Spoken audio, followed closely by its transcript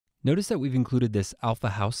Notice that we've included this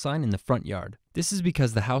alpha house sign in the front yard. This is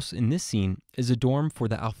because the house in this scene is a dorm for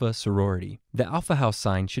the alpha sorority. The alpha house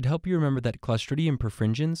sign should help you remember that Clostridium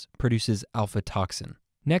perfringens produces alpha toxin.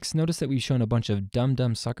 Next, notice that we've shown a bunch of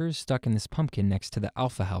dumb suckers stuck in this pumpkin next to the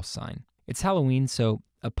alpha house sign. It's Halloween, so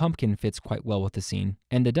a pumpkin fits quite well with the scene.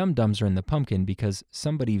 And the dum-dums are in the pumpkin because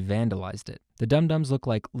somebody vandalized it. The dum-dums look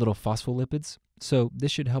like little phospholipids, so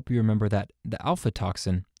this should help you remember that the alpha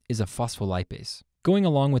toxin is a phospholipase. Going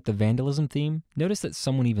along with the vandalism theme, notice that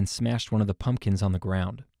someone even smashed one of the pumpkins on the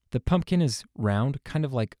ground. The pumpkin is round, kind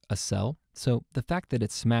of like a cell, so the fact that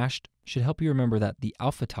it's smashed should help you remember that the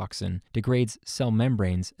alpha toxin degrades cell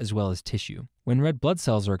membranes as well as tissue. When red blood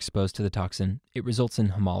cells are exposed to the toxin, it results in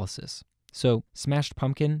hemolysis. So smashed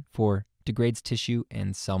pumpkin for degrades tissue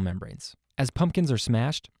and cell membranes. As pumpkins are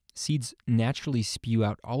smashed, seeds naturally spew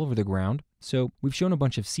out all over the ground, so we've shown a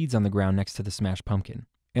bunch of seeds on the ground next to the smashed pumpkin.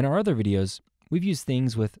 In our other videos, we've used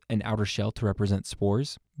things with an outer shell to represent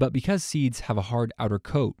spores, but because seeds have a hard outer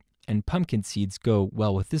coat and pumpkin seeds go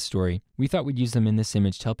well with this story, we thought we'd use them in this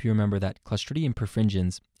image to help you remember that Clostridium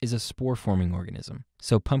perfringens is a spore-forming organism.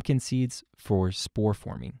 So pumpkin seeds for spore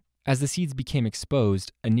forming. As the seeds became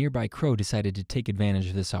exposed, a nearby crow decided to take advantage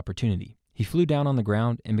of this opportunity. He flew down on the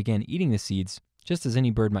ground and began eating the seeds, just as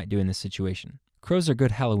any bird might do in this situation. Crows are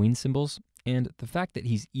good Halloween symbols, and the fact that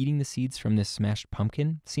he's eating the seeds from this smashed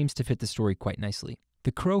pumpkin seems to fit the story quite nicely.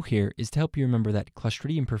 The crow here is to help you remember that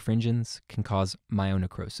Clostridium perfringens can cause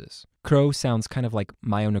myonecrosis. Crow sounds kind of like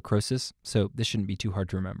myonecrosis, so this shouldn't be too hard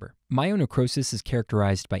to remember. Myonecrosis is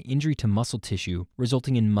characterized by injury to muscle tissue,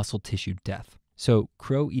 resulting in muscle tissue death. So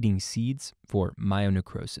crow eating seeds for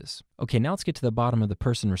myonecrosis. Okay, now let's get to the bottom of the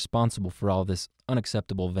person responsible for all this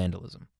unacceptable vandalism.